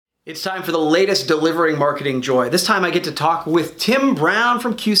It's time for the latest Delivering Marketing Joy. This time I get to talk with Tim Brown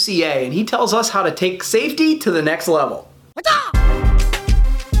from QCA, and he tells us how to take safety to the next level.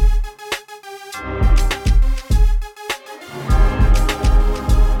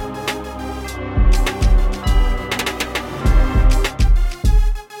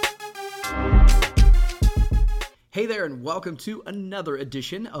 Hey there, and welcome to another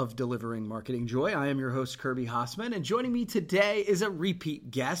edition of Delivering Marketing Joy. I am your host, Kirby Hassman, and joining me today is a repeat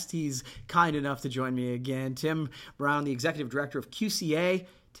guest. He's kind enough to join me again, Tim Brown, the Executive Director of QCA.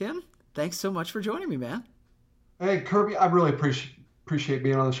 Tim, thanks so much for joining me, man. Hey, Kirby, I really appreciate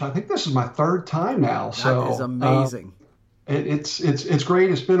being on the show. I think this is my third time now. That is amazing. It's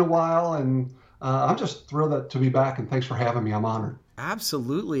great. It's been a while, and I'm just thrilled to be back, and thanks for having me. I'm honored.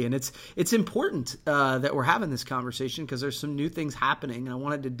 Absolutely. And it's important that we're having this conversation because there's some new things happening, and I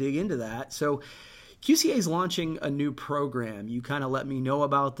wanted to dig into that. So QCA is launching a new program. You kind of let me know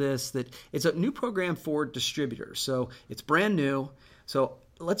about this, that it's a new program for distributors. So it's brand new. So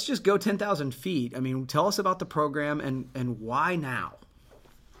let's just go 10,000 feet. I mean, tell us about the program and why now?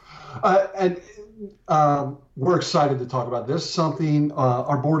 We're excited to talk about this. Something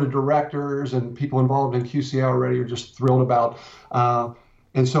our board of directors and people involved in QCA already are just thrilled about.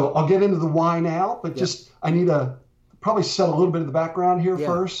 And so I'll get into the why now, but I need to probably set a little bit of the background here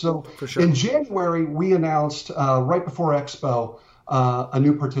first. So for sure. In January, we announced right before Expo a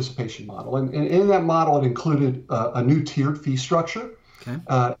new participation model. And in that model, it included a new tiered fee structure.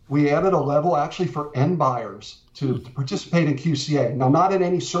 Okay. We added a level actually for end buyers to participate in QCA. Now, not at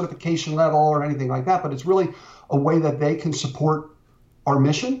any certification level or anything like that, but it's really a way that they can support our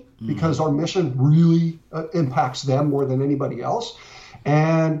mission because our mission really impacts them more than anybody else.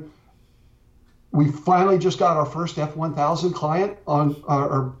 And we finally just got our first F1000 client on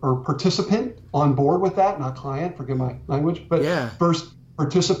or participant on board with that, not client, forgive my language, but first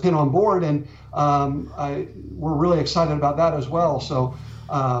participant on board. And we're really excited about that as well. So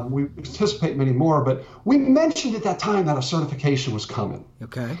we anticipate many more, but we mentioned at that time that a certification was coming.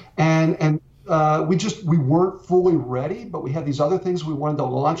 Okay. And we weren't fully ready, but we had these other things we wanted to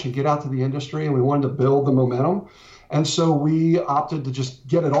launch and get out to the industry, and we wanted to build the momentum. And so we opted to just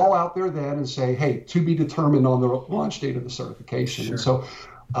get it all out there then and say, hey, to be determined on the launch date of the certification. Sure. And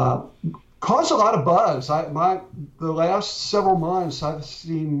so caused a lot of buzz. The last several months, I've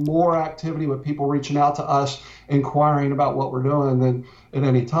seen more activity with people reaching out to us, inquiring about what we're doing than at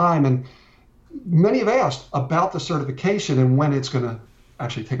any time. And many have asked about the certification and when it's going to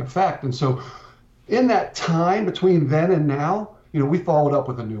actually take effect. And so in that time between then and now, we followed up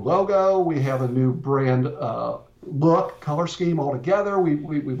with a new logo. We have a new brand look, color scheme altogether.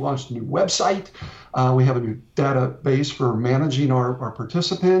 We've launched a new website. We have a new database for managing our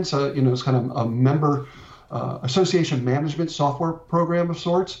participants. It's kind of a member association management software program of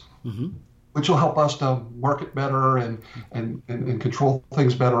sorts, which will help us to market better and control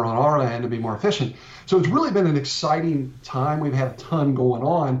things better on our end and be more efficient. So it's really been an exciting time. We've had a ton going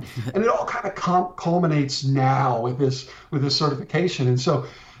on, and it all kind of culminates now with this certification. And so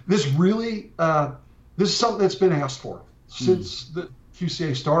this really this is something that's been asked for since the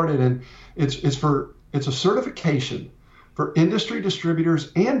QCA started, and it's a certification for industry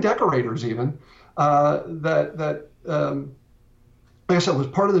distributors and decorators even that like I said, was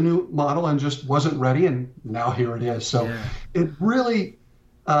part of the new model and just wasn't ready, and now here it is. So it really,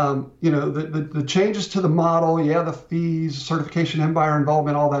 the changes to the model, the fees, certification, end buyer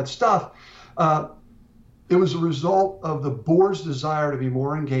involvement, all that stuff. It was a result of the board's desire to be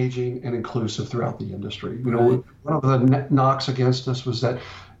more engaging and inclusive throughout the industry. One of the knocks against us was that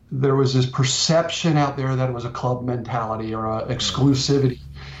there was this perception out there that it was a club mentality or a exclusivity.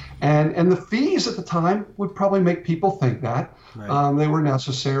 And the fees at the time would probably make people think that. Right. They were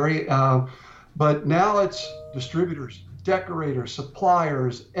necessary. But now it's distributors, decorators,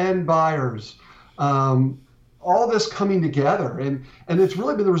 suppliers, end buyers, all this coming together. And it's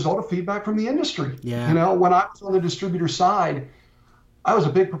really been the result of feedback from the industry. Yeah. When I was on the distributor side, I was a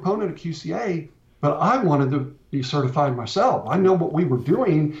big proponent of QCA, but I wanted to be certified myself. I know what we were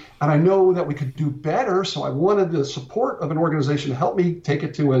doing, and I know that we could do better. So I wanted the support of an organization to help me take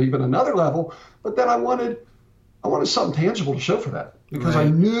it to even another level. But then I wanted something tangible to show for that because I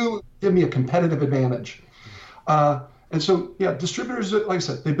knew it would give me a competitive advantage. And so, distributors, like I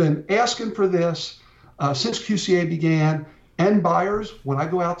said, they've been asking for this since QCA began. End buyers, when I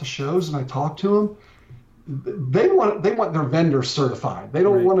go out to shows and I talk to them, they want their vendors certified. They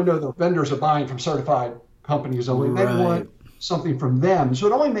don't want to know their vendors are buying from certified companies only. They want something from them. So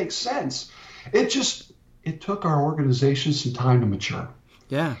it only makes sense. It took our organization some time to mature.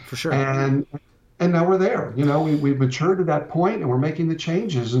 Yeah, for sure. And and now we're there. We've matured to that point, and we're making the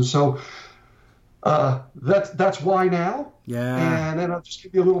changes. And so that's why now. Yeah. And then I'll just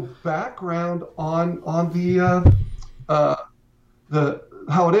give you a little background on the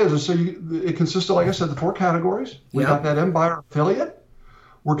how it is. And so it consists of, like I said, the 4 categories. We got that End-Buyer affiliate.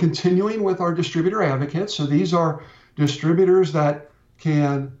 We're continuing with our distributor advocates. So these are distributors that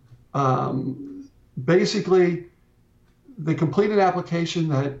can basically, they complete an application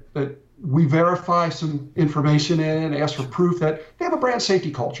that we verify some information in, ask for proof that they have a brand safety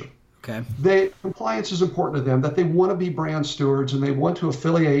culture. Okay. Compliance is important to them, that they want to be brand stewards and they want to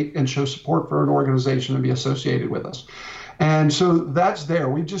affiliate and show support for an organization and be associated with us. And so that's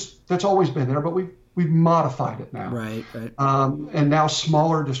there. That's always been there, but we've modified it now. Right. And now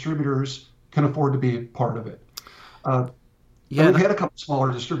smaller distributors can afford to be a part of it. We've had a couple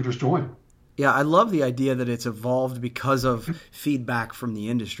smaller distributors join. Yeah, I love the idea that it's evolved because of feedback from the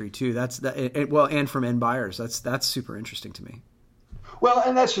industry too. And from end buyers. That's super interesting to me. Well,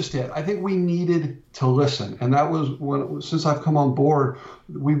 and that's just it. I think we needed to listen, and that was since I've come on board,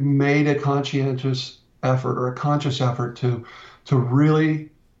 we've made a conscientious effort or a conscious effort to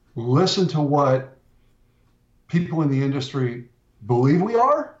really listen to what people in the industry believe we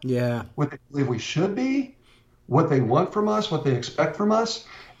are, what they believe we should be, what they want from us, what they expect from us,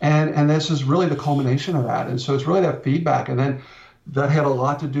 and this is really the culmination of that. And so it's really that feedback, and then that had a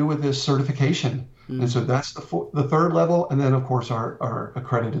lot to do with this certification. And so that's the third level, and then of course our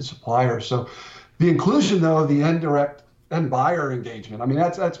accredited suppliers. So the inclusion though of the end buyer engagement, I mean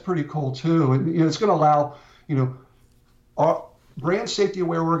that's pretty cool too, and it's going to allow our brand safety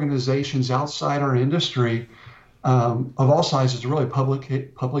aware organizations outside our industry of all sizes to really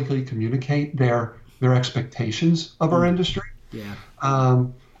publicly communicate their expectations of our industry. Yeah.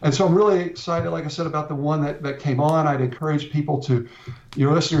 And so I'm really excited, like I said, about the one that came on. I'd encourage people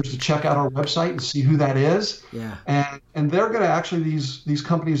your listeners to check out our website and see who that is. Yeah. And they're going to actually, these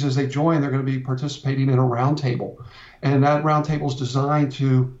companies, as they join, they're going to be participating in a roundtable. And that roundtable is designed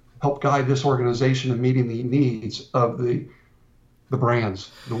to help guide this organization in meeting the needs of the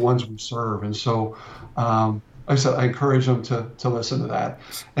brands, the ones we serve. And so, like I said, I encourage them to listen to that.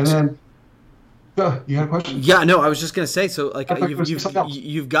 And then, you had a question? Yeah, no, I was just going to say, so like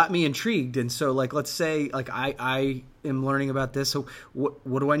you've got me intrigued. And so like, let's say like I am learning about this. So what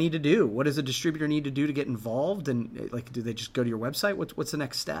do I need to do? What does a distributor need to do to get involved? And like, do they just go to your website? What's the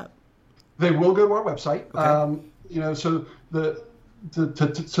next step? They will go to our website. Okay. So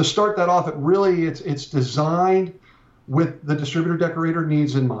to start that off, it's designed with the distributor decorator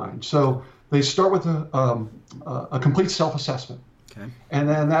needs in mind. So they start with a complete self-assessment. Okay. And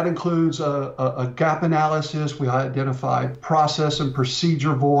then that includes a gap analysis. We identify process and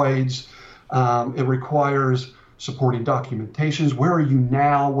procedure voids. It requires supporting documentations. Where are you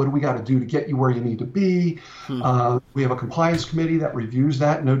now? What do we got to do to get you where you need to be? We have a compliance committee that reviews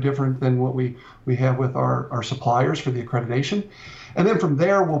that, no different than what we have with our suppliers for the accreditation. And then from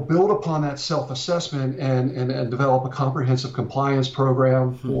there, we'll build upon that self-assessment and develop a comprehensive compliance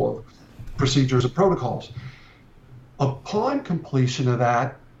program for procedures and protocols. Upon completion of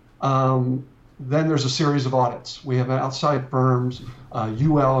that, then there's a series of audits. We have outside firms,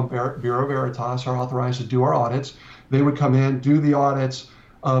 UL and Bureau Veritas are authorized to do our audits. They would come in, do the audits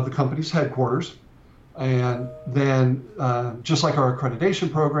of the company's headquarters, and then just like our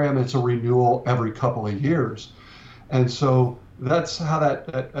accreditation program, it's a renewal every couple of years. And so that's how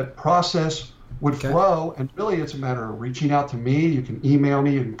that process would flow. And really, it's a matter of reaching out to me. You can email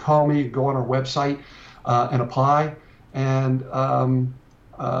me, you can call me, you can go on our website and apply. And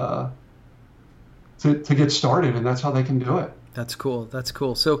to get started, and that's how they can do it. That's cool. That's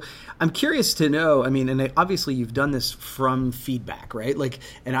cool. So I'm curious to know, I mean, and obviously you've done this from feedback, right? Like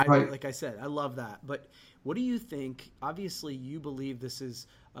I said, I love that. But what do you think? Obviously you believe this is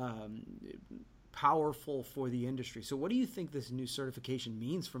powerful for the industry. So what do you think this new certification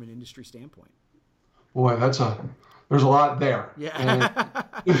means from an industry standpoint? Boy, there's a lot there. Yeah. And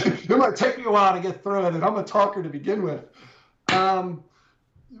it might take me a while to get through it, and I'm a talker to begin with.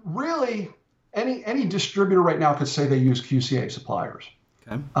 Really, any distributor right now could say they use QCA suppliers.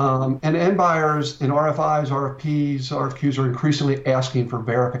 Okay. And end buyers in RFIs, RFPs, RFQs are increasingly asking for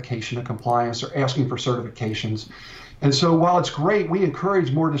verification of compliance or asking for certifications. And so while it's great, we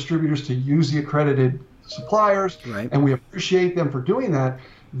encourage more distributors to use the accredited suppliers, right, and we appreciate them for doing that.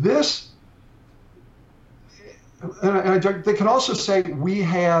 They can also say we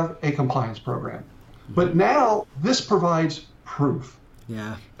have a compliance program, but now this provides proof.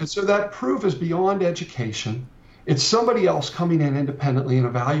 Yeah. And so that proof is beyond education. It's somebody else coming in independently and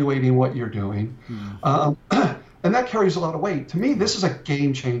evaluating what you're doing. And that carries a lot of weight. To me, this is a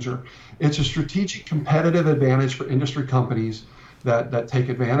game changer. It's a strategic competitive advantage for industry companies that take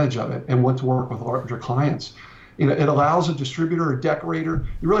advantage of it and want to work with larger clients. You know, it allows a distributor or decorator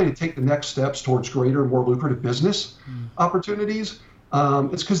really to take the next steps towards greater, more lucrative business opportunities.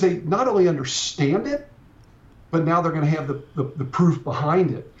 It's because they not only understand it, but now they're going to have the proof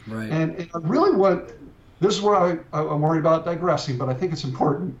behind it. Right. And I really want, this is where I'm worried about digressing, but I think it's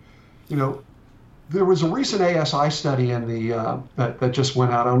important. You know, there was a recent ASI study in the that just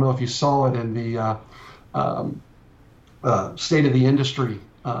went out. I don't know if you saw it in the State of the Industry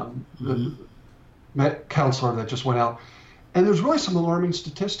the counselor that just went out. And there's really some alarming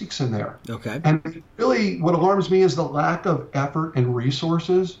statistics in there. Okay. And really what alarms me is the lack of effort and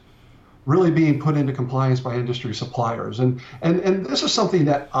resources really being put into compliance by industry suppliers. And this is something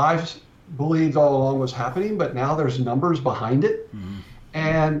that I've believed all along was happening, but now there's numbers behind it.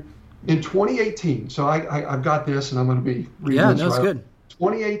 And in 2018, so I've got this and I'm going to be reading this. Yeah, that's good.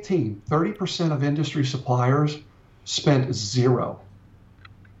 2018, 30% of industry suppliers spent $0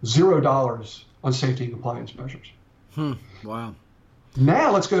 on safety and compliance measures. Wow.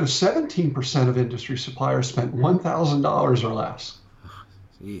 Now let's go to 17% of industry suppliers spent $1,000 or less.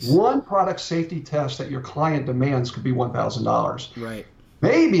 Jeez. One product safety test that your client demands could be $1,000. Right.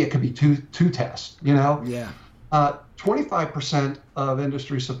 Maybe it could be two tests, you know? Yeah. 25% of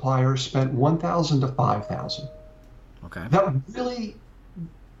industry suppliers spent $1,000 to $5,000. Okay. That really,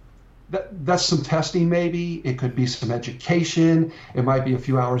 that's some testing maybe. It could be some education. It might be a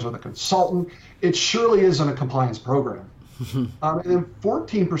few hours with a consultant. It surely isn't a compliance program. And then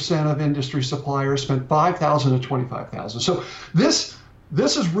 14% of industry suppliers spent $5,000 to $25,000. So this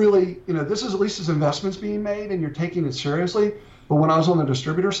is really, you know, this is at least as investments being made and you're taking it seriously. But when I was on the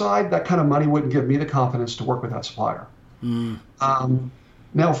distributor side, that kind of money wouldn't give me the confidence to work with that supplier. Now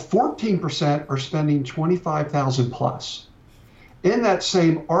 14% are spending $25,000 plus. In that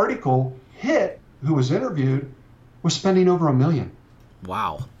same article, HIT, who was interviewed, was spending over $1 million.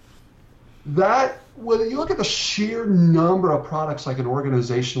 Wow. That, when you look at the sheer number of products like an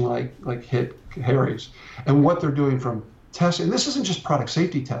organization like HIT carries and what they're doing from testing, and this isn't just product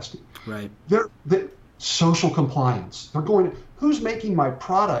safety testing. Right. They're social compliance. They're going, who's making my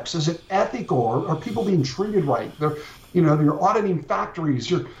products? Is it ethical? Or are people being treated right? They're auditing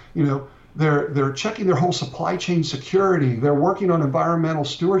factories. They're checking their whole supply chain security. They're working on environmental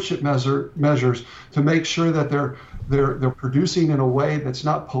stewardship measures to make sure that they're producing in a way that's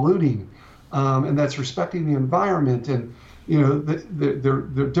not polluting and that's respecting the environment. And they're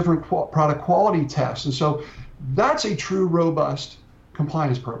different product quality tests. And so that's a true robust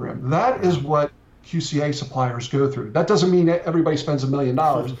compliance program. That is what QCA suppliers go through. That doesn't mean that everybody spends $1 million.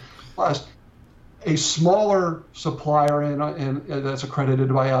 Plus, a smaller supplier and that's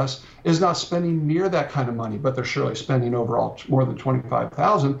accredited by us is not spending near that kind of money, but they're surely spending overall more than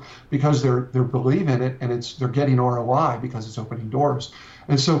 $25,000 because they believe in it and they're getting ROI because it's opening doors.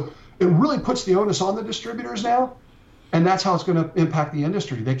 And so it really puts the onus on the distributors now, and that's how it's going to impact the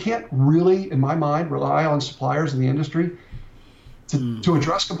industry. They can't really, in my mind, rely on suppliers in the industry to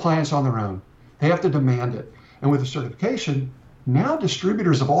address compliance on their own. They have to demand it. And with the certification, now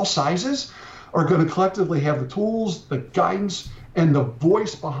distributors of all sizes are going to collectively have the tools, the guidance, and the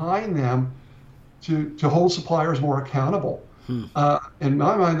voice behind them to hold suppliers more accountable. In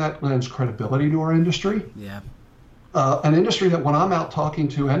my mind, that lends credibility to our industry. Yeah. An industry that when I'm out talking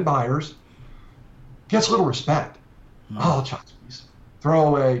to end buyers gets little respect. Oh, tchotchkes,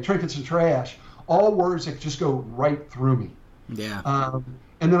 throwaway, trinkets and trash, all words that just go right through me. Yeah.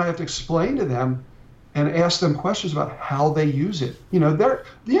 And then I have to explain to them and ask them questions about how they use it. The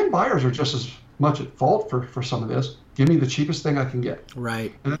end buyers are just as much at fault for some of this. Give me the cheapest thing I can get.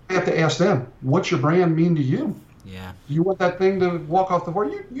 Right. And then I have to ask them, what's your brand mean to you? Yeah. Do you want that thing to walk off the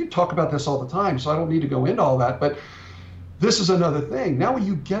board? You talk about this all the time, so I don't need to go into all that. But this is another thing. Now when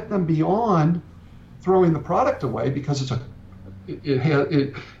you get them beyond throwing the product away because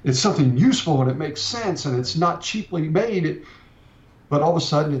it's something useful and it makes sense and it's not cheaply made, but all of a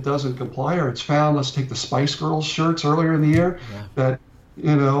sudden it doesn't comply or it's found. Let's take the Spice Girls shirts earlier in the year that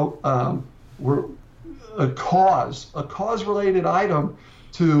were a cause-related item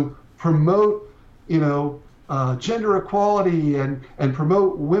to promote gender equality and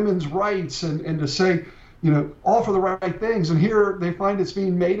promote women's rights and to say all for the right things. And here they find it's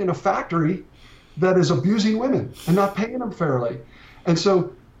being made in a factory that is abusing women and not paying them fairly. And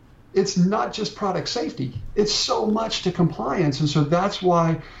so it's not just product safety. It's so much to compliance. And so that's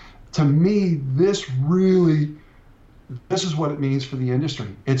why, to me, this is what it means for the industry.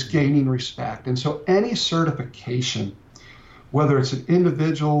 It's gaining respect. And so any certification, whether it's an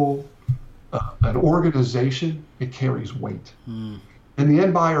individual an organization, it carries weight. And the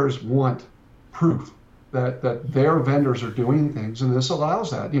end buyers want proof that their vendors are doing things, and this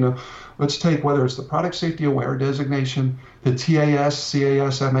allows that. Let's take whether it's the Product Safety Aware designation, the TAS,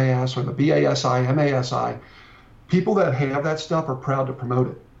 CAS, MAS, or the BASI, MASI. People that have that stuff are proud to promote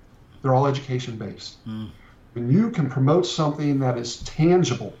it. They're all education-based. When you can promote something that is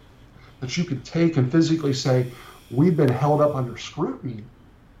tangible, that you can take and physically say, we've been held up under scrutiny,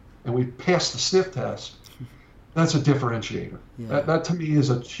 and we've passed the sniff test, that's a differentiator. Yeah. That to me is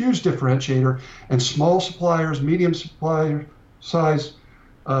a huge differentiator. And small suppliers, medium size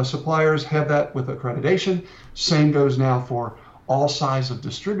suppliers have that with accreditation. Same goes now for all size of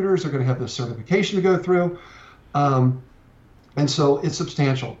distributors. They're going to have this certification to go through. And so it's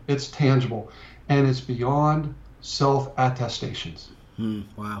substantial, it's tangible, and it's beyond self-attestations.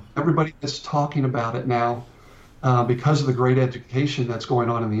 Wow. Everybody is talking about it now. Because of the great education that's going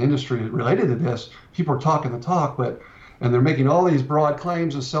on in the industry related to this, people are talking the talk, and they're making all these broad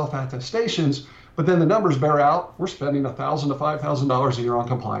claims and self-attestations, but then the numbers bear out. We're spending $1,000 to $5,000 a year on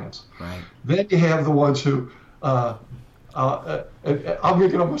compliance. Right. Then you have the ones who, I'm going to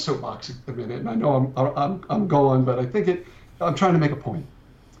get on my soapbox in a minute, and I know I'm going, but I think I'm trying to make a point.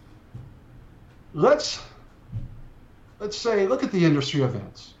 Let's say, look at the industry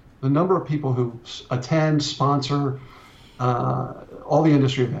events. The number of people who attend, sponsor all the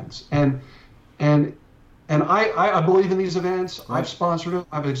industry events, and I believe in these events. I've sponsored them,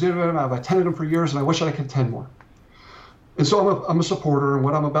 I've exhibited them, I've attended them for years, and I wish I could attend more. And so I'm a supporter, and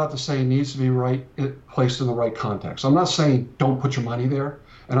what I'm about to say needs to be placed in the right context. I'm not saying don't put your money there,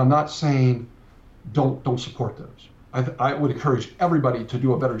 and I'm not saying don't support those. I would encourage everybody to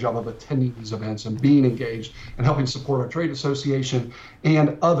do a better job of attending these events and being engaged and helping support our trade association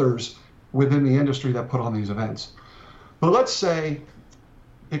and others within the industry that put on these events. But let's say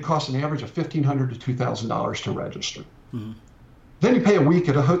it costs an average of $1,500 to $2,000 to register. Then you pay a week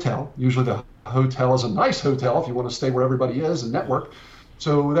at a hotel. Usually the hotel is a nice hotel if you want to stay where everybody is and network.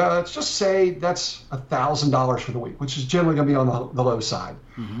 So let's just say that's $1,000 for the week, which is generally going to be on the low side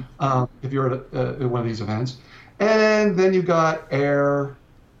if you're at one of these events. And then you've got air,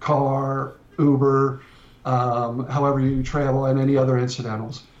 car, Uber, however you travel, and any other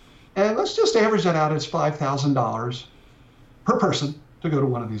incidentals. And let's just average that out. It's $5,000 per person to go to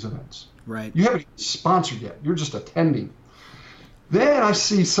one of these events. Right. You haven't sponsored yet. You're just attending. Then I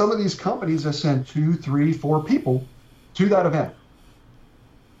see some of these companies that send 2, 3, 4 people to that event.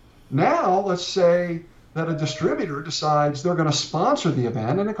 Now, let's say that a distributor decides they're going to sponsor the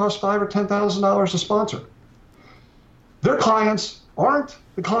event, and it costs $5,000 or $10,000 to sponsor. Their clients aren't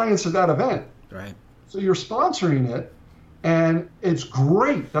the clients of that event. Right. So you're sponsoring it, and it's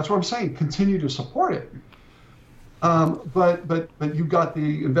great. That's what I'm saying. Continue to support it. But you've got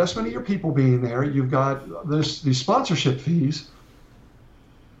the investment of your people being there. You've got these sponsorship fees.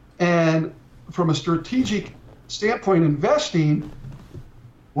 And from a strategic standpoint, investing,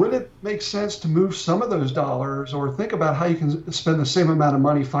 would it make sense to move some of those dollars or think about how you can spend the same amount of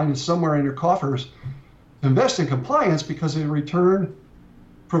money, find it somewhere in your coffers, invest in compliance because they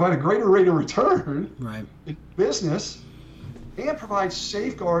provide a greater rate of return in business and provide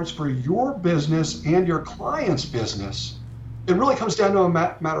safeguards for your business and your client's business. It really comes down to a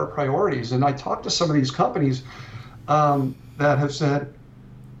matter of priorities. And I talked to some of these companies that have said,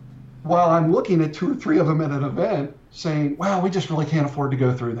 while I'm looking at 2 or 3 of them at an event saying, wow, we just really can't afford to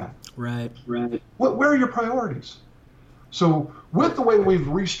go through that. Right. Where are your priorities? So with the way we've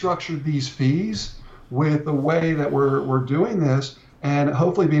restructured these fees, with the way that we're doing this, and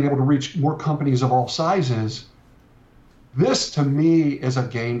hopefully being able to reach more companies of all sizes, this to me is a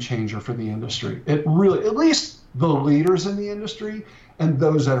game changer for the industry. It really, at least the leaders in the industry and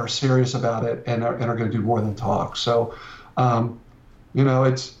those that are serious about it and are going to do more than talk. So,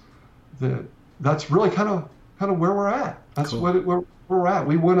 that's really kind of where we're at. That's cool. Where we're at.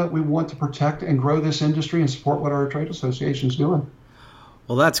 We want to protect and grow this industry and support what our trade association is doing.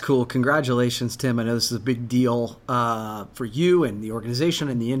 Well, that's cool. Congratulations, Tim. I know this is a big deal for you and the organization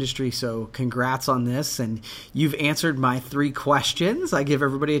and the industry, so congrats on this. And you've answered my 3 questions. I give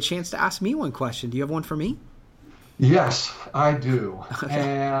everybody a chance to ask me one question. Do you have one for me? Yes, I do.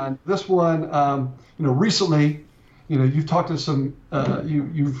 And this one, recently, you've talked to some,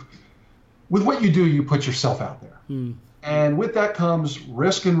 with what you do, you put yourself out there. And with that comes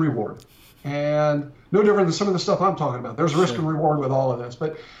risk and reward. And no different than some of the stuff I'm talking about. There's risk and reward with all of this.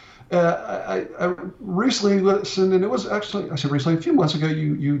 But I recently listened, and it was actually, I said recently, a few months ago,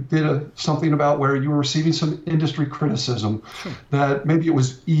 you did something about where you were receiving some industry criticism, that maybe it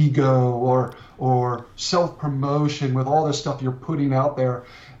was ego or self-promotion with all this stuff you're putting out there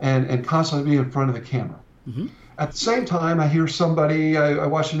and constantly being in front of the camera. Mm-hmm. At the same time, I hear somebody, I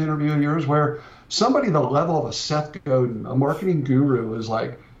watched an interview of yours where somebody the level of a Seth Godin, a marketing guru, is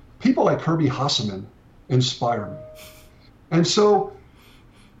like, people like Kirby Hasseman inspire me. And so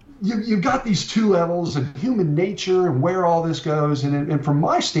you've got these two levels of human nature and where all this goes. And from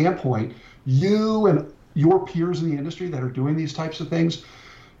my standpoint, you and your peers in the industry that are doing these types of things,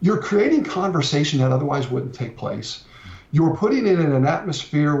 you're creating conversation that otherwise wouldn't take place. You're putting it in an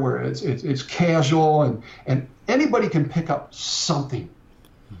atmosphere where it's casual and anybody can pick up something.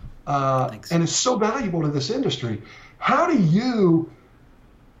 And it's so valuable to this industry. How do you,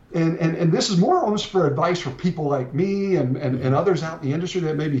 and this is more almost for advice for people like me and others out in the industry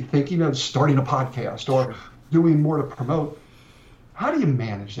that may be thinking of starting a podcast or doing more to promote. How do you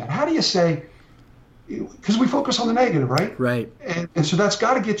manage that? How do you say, because we focus on the negative, right? Right. And so that's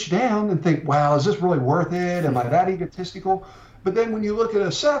got to get you down and think, wow, is this really worth it? Am I that egotistical? But then when you look at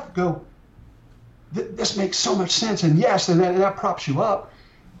a Seth, go, this makes so much sense. And yes, and that props you up.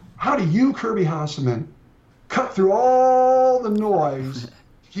 How do you, Kirby Hasseman, cut through all the noise,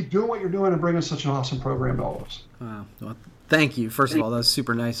 keep doing what you're doing, and bring us such an awesome program to all of us? Wow. Well, thank you. First of all, that was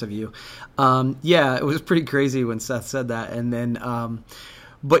super nice of you. Yeah, it was pretty crazy when Seth said that. And then,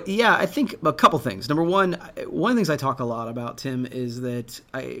 but yeah, I think a couple things. Number one of the things I talk a lot about, Tim, is that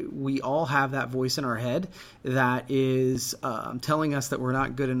we all have that voice in our head that is telling us that we're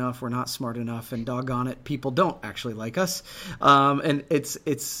not good enough, we're not smart enough, and doggone it, people don't actually like us. And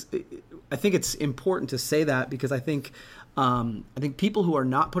I think it's important to say that because I think people who are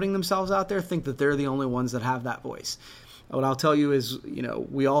not putting themselves out there think that they're the only ones that have that voice. What I'll tell you is,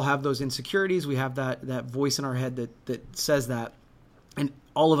 we all have those insecurities. We have that voice in our head that says that. And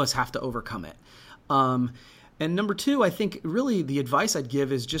all of us have to overcome it. And number two, I think really the advice I'd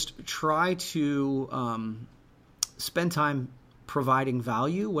give is just try to spend time providing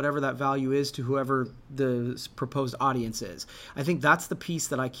value, whatever that value is to whoever the proposed audience is. I think that's the piece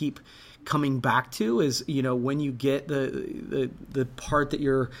that I keep coming back to is, when you get the part that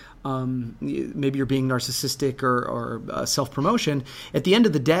you're maybe you're being narcissistic or self-promotion, at the end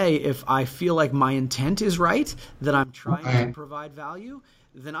of the day, if I feel like my intent is right, that I'm trying to provide value,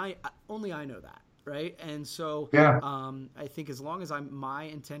 then I know that. Right. And so I think as long as my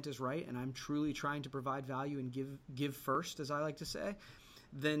intent is right and I'm truly trying to provide value and give first, as I like to say,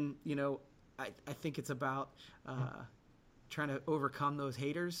 then, I think it's about trying to overcome those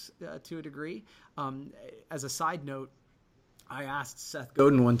haters to a degree. As a side note, I asked Seth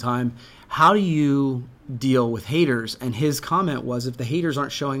Godin one time, how do you deal with haters? And his comment was, if the haters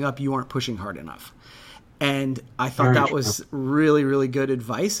aren't showing up, you aren't pushing hard enough. And I thought that was really, really good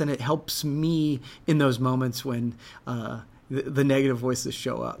advice. And it helps me in those moments when the negative voices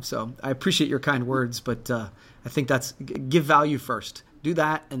show up. So I appreciate your kind words, but I think that's give value first. Do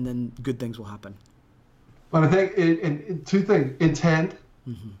that, and then good things will happen. But I think two things, intent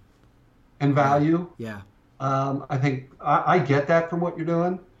and value. Yeah. I think I get that from what you're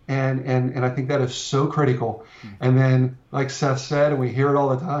doing. And I think that is so critical. And then, like Seth said, and we hear it all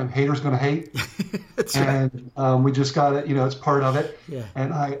the time, haters going to hate. That's and right. We just got it, it's part of it. Yeah.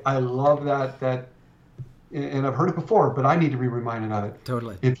 And I love that, and I've heard it before, but I need to be reminded of it.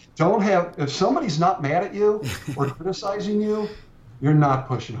 Totally. If somebody's not mad at you or criticizing you, you're not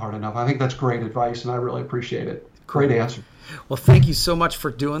pushing hard enough. I think that's great advice, and I really appreciate it. Great answer. Well, thank you so much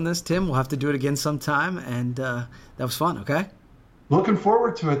for doing this, Tim. We'll have to do it again sometime, and that was fun, okay? Looking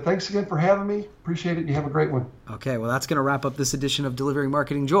forward to it. Thanks again for having me. Appreciate it. You have a great one. Okay, well, that's going to wrap up this edition of Delivering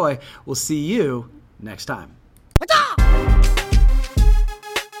Marketing Joy. We'll see you next time.